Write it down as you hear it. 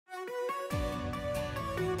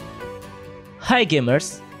Hi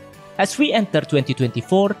gamers! As we enter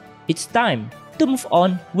 2024, it's time to move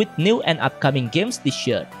on with new and upcoming games this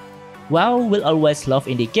year. While we'll always love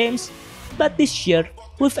indie games, but this year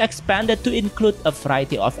we've expanded to include a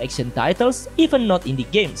variety of action titles, even not indie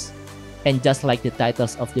games. And just like the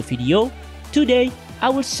titles of the video, today I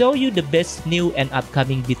will show you the best new and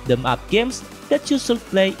upcoming beat 'em up games that you should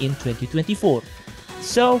play in 2024.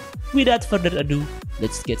 So, without further ado,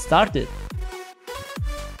 let's get started.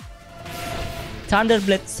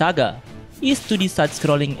 Thunderblade Saga is a 2D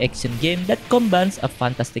side-scrolling action game that combines a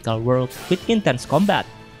fantastical world with intense combat.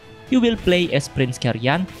 You will play as Prince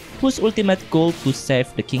Karyan, whose ultimate goal to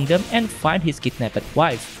save the kingdom and find his kidnapped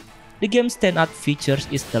wife. The game's standout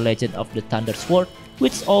features is the Legend of the Thunder Sword,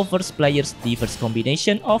 which offers players diverse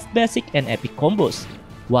combination of basic and epic combos.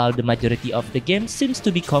 While the majority of the game seems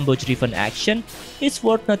to be combo-driven action, it's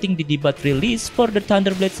worth noting the debut release for the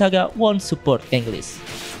Thunderblade Saga won't support English.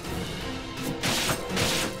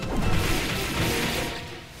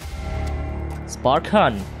 Spark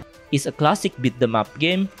Hunt is a classic beat-'em-up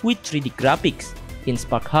game with 3D graphics. In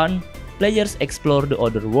Spark Hunt, players explore the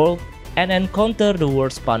other world and encounter the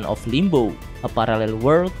world spawn of Limbo, a parallel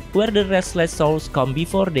world where the restless souls come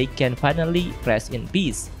before they can finally rest in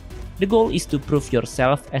peace. The goal is to prove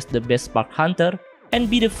yourself as the best Spark Hunter and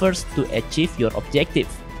be the first to achieve your objective.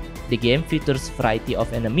 The game features a variety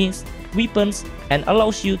of enemies, weapons, and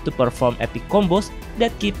allows you to perform epic combos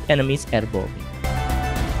that keep enemies airborne.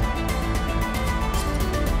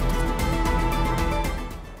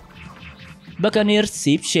 Buccaneer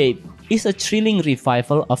Shipshape is a thrilling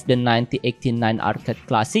revival of the 1989 arcade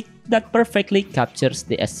classic that perfectly captures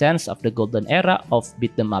the essence of the golden era of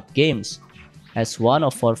beat-'em-up games. As one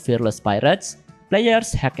of 4 fearless pirates,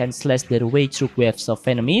 players hack and slash their way through waves of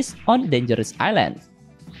enemies on dangerous islands.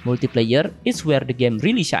 Multiplayer is where the game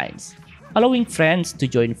really shines, allowing friends to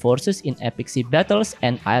join forces in epic sea battles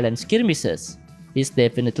and island skirmishes. It's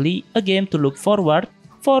definitely a game to look forward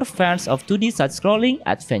for fans of 2D side-scrolling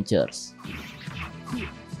adventures.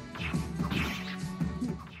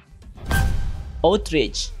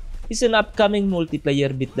 Outrage is an upcoming multiplayer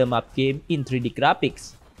beat-'em-up game in 3D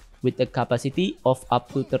graphics. With a capacity of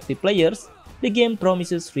up to 30 players, the game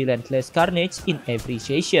promises relentless carnage in every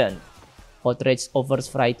session. Outrage offers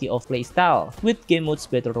variety of playstyle, with game modes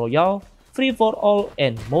Battle Royale, Free for All,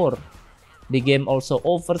 and more. The game also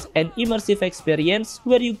offers an immersive experience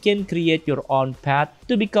where you can create your own path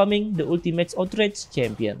to becoming the ultimate Outrage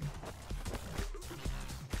champion.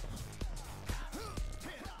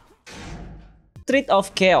 Street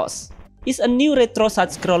of Chaos is a new retro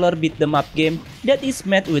side-scroller beat-'em-up game that is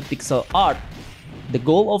made with pixel art. The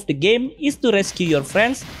goal of the game is to rescue your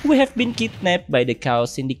friends who have been kidnapped by the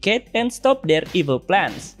Chaos Syndicate and stop their evil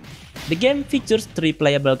plans. The game features 3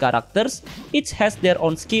 playable characters, each has their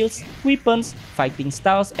own skills, weapons, fighting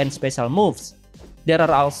styles, and special moves. There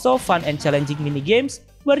are also fun and challenging minigames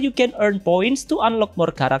where you can earn points to unlock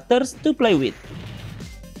more characters to play with.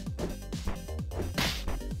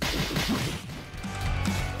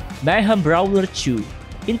 Mayhem Brawler 2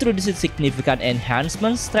 introduces significant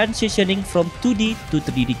enhancements transitioning from 2D to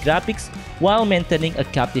 3D graphics while maintaining a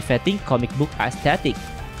captivating comic book aesthetic.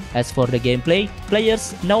 As for the gameplay,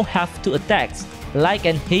 players now have 2 attacks, light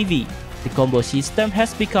and heavy. The combo system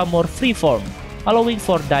has become more freeform, allowing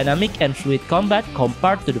for dynamic and fluid combat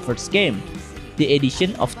compared to the first game. The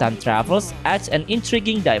addition of time travels adds an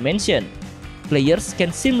intriguing dimension. Players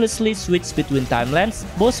can seamlessly switch between timelines,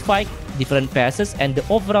 boss fight, different passes, and the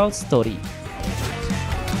overall story.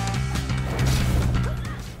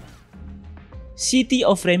 City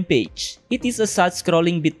of Rampage. It is a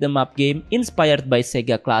side-scrolling beat-'em-up game inspired by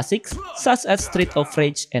Sega classics such as Street of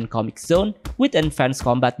Rage and Comic Zone, with advanced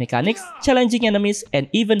combat mechanics, challenging enemies, and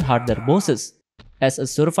even harder bosses. As a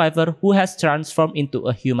survivor who has transformed into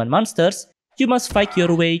a human monster, you must fight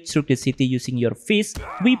your way through the city using your fists,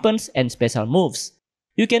 weapons, and special moves.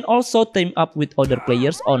 You can also team up with other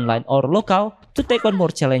players online or local to take on more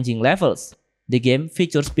challenging levels. The game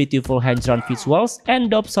features beautiful hand-drawn visuals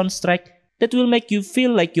and dope soundtrack that will make you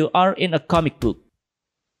feel like you are in a comic book.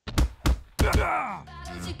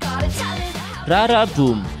 Rara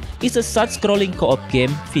Boom is a side-scrolling co-op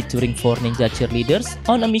game featuring 4 ninja cheerleaders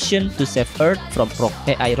on a mission to save Earth from rogue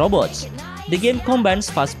AI robots. The game combines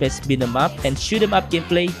fast-paced beat-'em-up and shoot-'em-up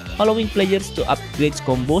gameplay, allowing players to upgrade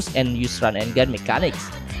combos and use run-and-gun mechanics.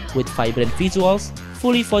 With vibrant visuals,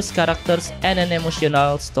 fully voiced characters, and an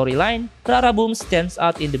emotional storyline, Rara Boom stands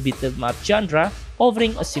out in the beat-'em-up genre,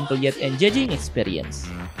 offering a simple yet engaging experience.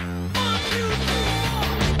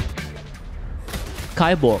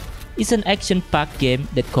 Kyborg is an action-packed game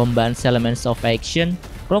that combines elements of action,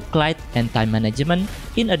 roguelite, and time management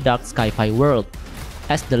in a dark sci-fi world.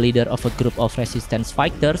 As the leader of a group of resistance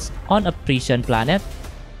fighters on a prison planet,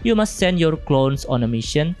 you must send your clones on a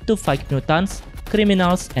mission to fight mutants,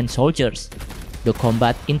 criminals, and soldiers. The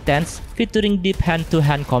combat intense, featuring deep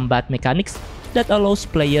hand-to-hand combat mechanics that allows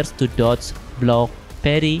players to dodge, block,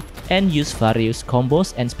 parry, and use various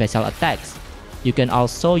combos and special attacks. You can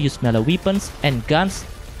also use melee weapons and guns,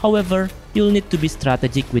 however, you'll need to be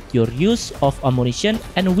strategic with your use of ammunition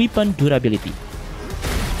and weapon durability.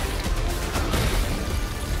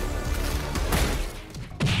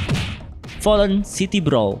 Fallen City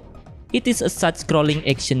Brawl. It is a side-scrolling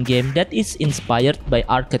action game that is inspired by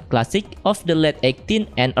arcade classic of the late 18th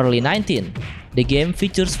and early 19th. The game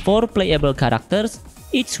features 4 playable characters,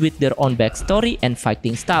 each with their own backstory and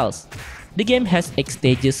fighting styles. The game has 8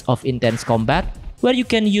 stages of intense combat, where you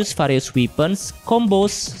can use various weapons,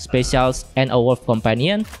 combos, specials, and a wolf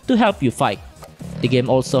companion to help you fight. The game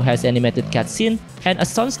also has animated cutscene and a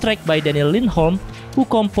soundtrack by Daniel Lindholm, who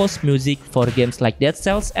composed music for games like Dead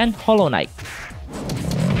Cells and Hollow Knight.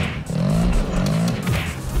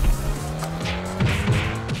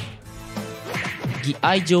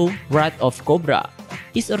 G.I. Joe: Wrath of Cobra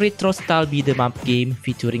is a retro-style beat-em-up game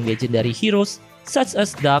featuring legendary heroes such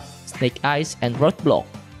as Duck, Snake Eyes, and Roadblock.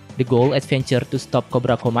 The goal adventure to stop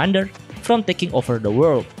Cobra Commander from taking over the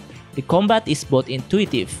world. The combat is both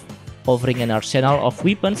intuitive, offering an arsenal of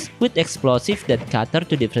weapons with explosives that cater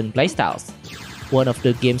to different playstyles. One of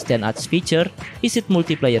the game's standout features is its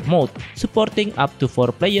multiplayer mode, supporting up to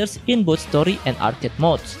 4 players in both story and arcade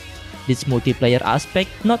modes. This multiplayer aspect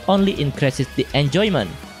not only increases the enjoyment,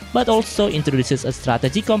 but also introduces a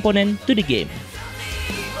strategy component to the game.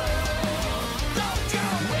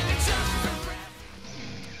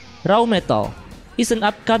 Raw Metal is an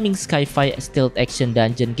upcoming sci-fi stealth action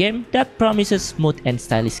dungeon game that promises smooth and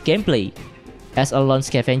stylish gameplay. As a lone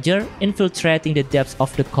scavenger infiltrating the depths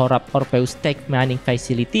of the corrupt Orpheus tech mining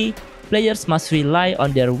facility, players must rely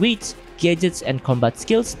on their wits, gadgets, and combat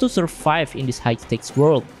skills to survive in this high-stakes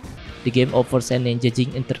world. The game offers an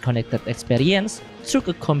engaging interconnected experience through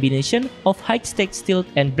a combination of high-stakes stealth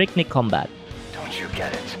and breakneck combat. Don't you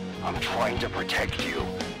get it? I'm trying to protect you.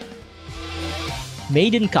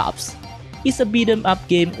 Maiden Cups is a beat-em-up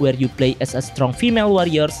game where you play as a strong female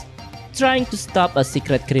warriors trying to stop a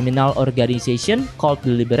secret criminal organization called the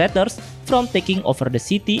Liberators from taking over the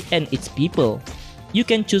city and its people. You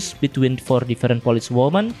can choose between 4 different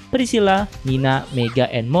policewomen, Priscilla, Nina,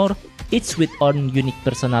 Mega, and more, each with own unique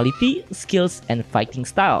personality, skills, and fighting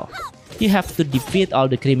style. You have to defeat all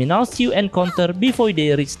the criminals you encounter before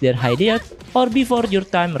they reach their hideout or before your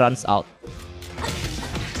time runs out.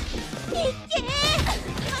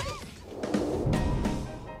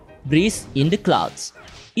 Breeze in the Clouds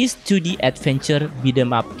is 2D adventure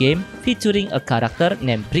beat-em-up game featuring a character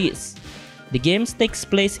named Breeze. The game takes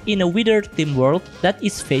place in a wither-themed world that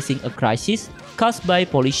is facing a crisis caused by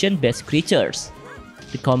pollution-based creatures.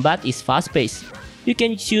 The combat is fast-paced. You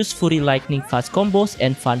can choose Fury Lightning fast combos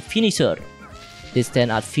and fun finisher. The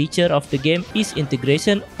standout feature of the game is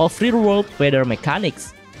integration of real-world weather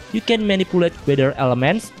mechanics. You can manipulate weather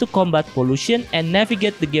elements to combat pollution and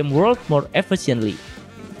navigate the game world more efficiently.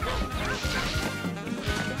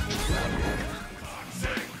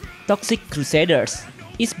 Toxic Crusaders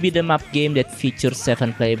is beat-em-up game that features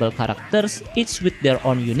 7 playable characters, each with their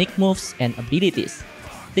own unique moves and abilities.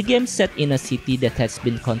 The game set in a city that has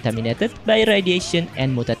been contaminated by radiation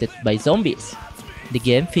and mutated by zombies. The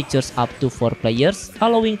game features up to 4 players,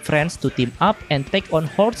 allowing friends to team up and take on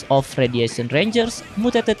hordes of radiation rangers,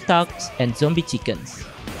 mutated thugs, and zombie chickens.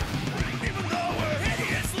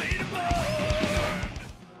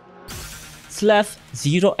 Slave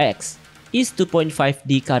 0X is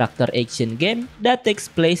 2.5D character action game that takes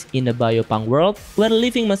place in a biopunk world where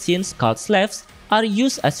living machines called slaves are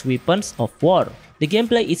used as weapons of war. The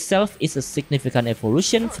gameplay itself is a significant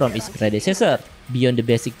evolution from its predecessor. Beyond the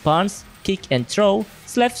basic punch, kick, and throw,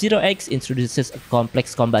 Slave 0X introduces a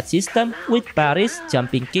complex combat system with parries,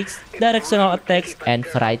 jumping kicks, directional attacks, and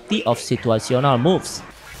variety of situational moves.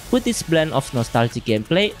 With its blend of nostalgic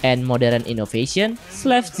gameplay and modern innovation,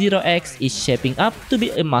 Slave 0X is shaping up to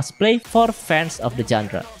be a must-play for fans of the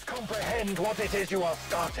genre. Comprehend what it is you are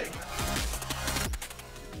starting.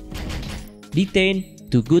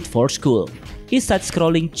 Detained: Too Good for School is a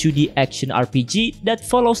side-scrolling 2D action RPG that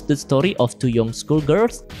follows the story of 2 young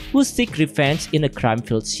schoolgirls who seek revenge in a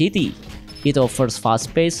crime-filled city. It offers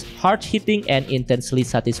fast-paced, hard-hitting, and intensely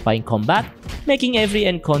satisfying combat, making every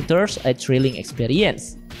encounter a thrilling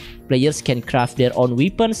experience. Players can craft their own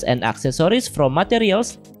weapons and accessories from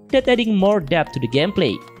materials that adding more depth to the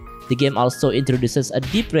gameplay. The game also introduces a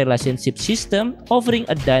deep relationship system, offering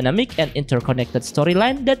a dynamic and interconnected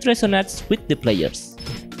storyline that resonates with the players.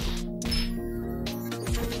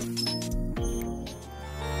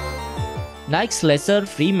 Night Slasher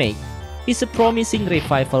Remake is a promising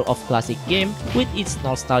revival of classic game with its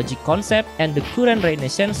nostalgic concept and the current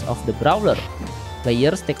renaissance of the brawler.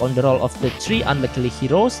 Players take on the role of the three unlikely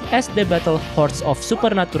heroes as they battle hordes of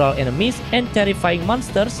supernatural enemies and terrifying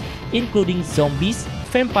monsters, including zombies,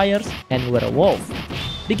 vampires, and werewolves.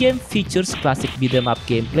 The game features classic beat-em-up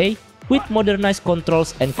gameplay with modernized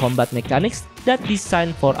controls and combat mechanics that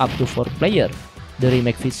designed for up to 4 players. The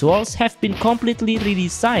remake visuals have been completely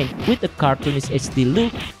redesigned with a cartoonish HD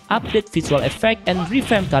look, updated visual effect, and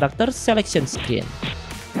revamped character selection screen.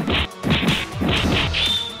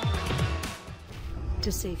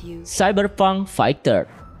 Cyberpunk Fighter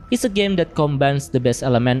is a game that combines the best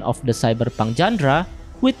element of the cyberpunk genre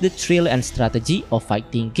with the thrill and strategy of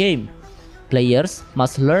fighting game. Players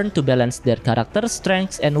must learn to balance their character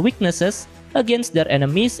strengths and weaknesses against their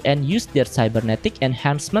enemies and use their cybernetic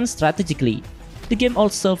enhancements strategically. The game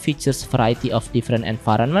also features a variety of different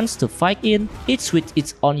environments to fight in, each with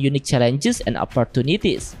its own unique challenges and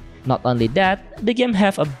opportunities. Not only that, the game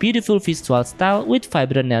have a beautiful visual style with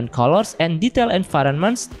vibrant neon colors and detailed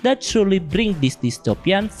environments that truly bring this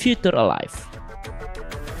dystopian future alive.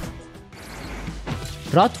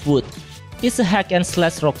 Roadwood is a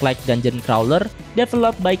hack-and-slash roguelike dungeon crawler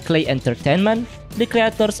developed by Clay Entertainment, the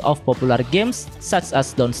creators of popular games such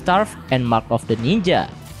as Don't Starve and Mark of the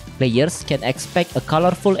Ninja. Players can expect a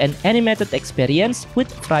colorful and animated experience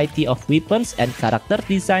with a variety of weapons and character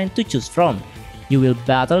design to choose from. You will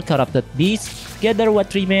battle corrupted beasts, gather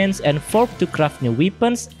what remains, and fork to craft new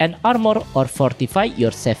weapons and armor or fortify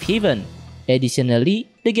your safe haven.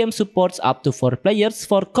 Additionally, the game supports up to 4 players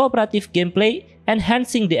for cooperative gameplay,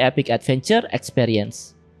 enhancing the epic adventure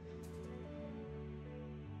experience.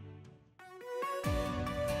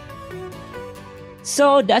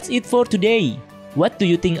 So that's it for today. What do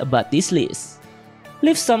you think about this list?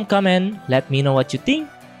 Leave some comment, let me know what you think,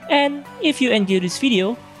 and if you enjoy this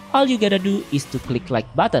video, all you gotta do is to click like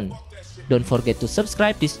button. Don't forget to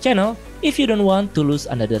subscribe this channel if you don't want to lose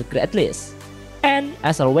another great list. And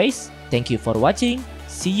as always, thank you for watching,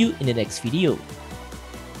 see you in the next video.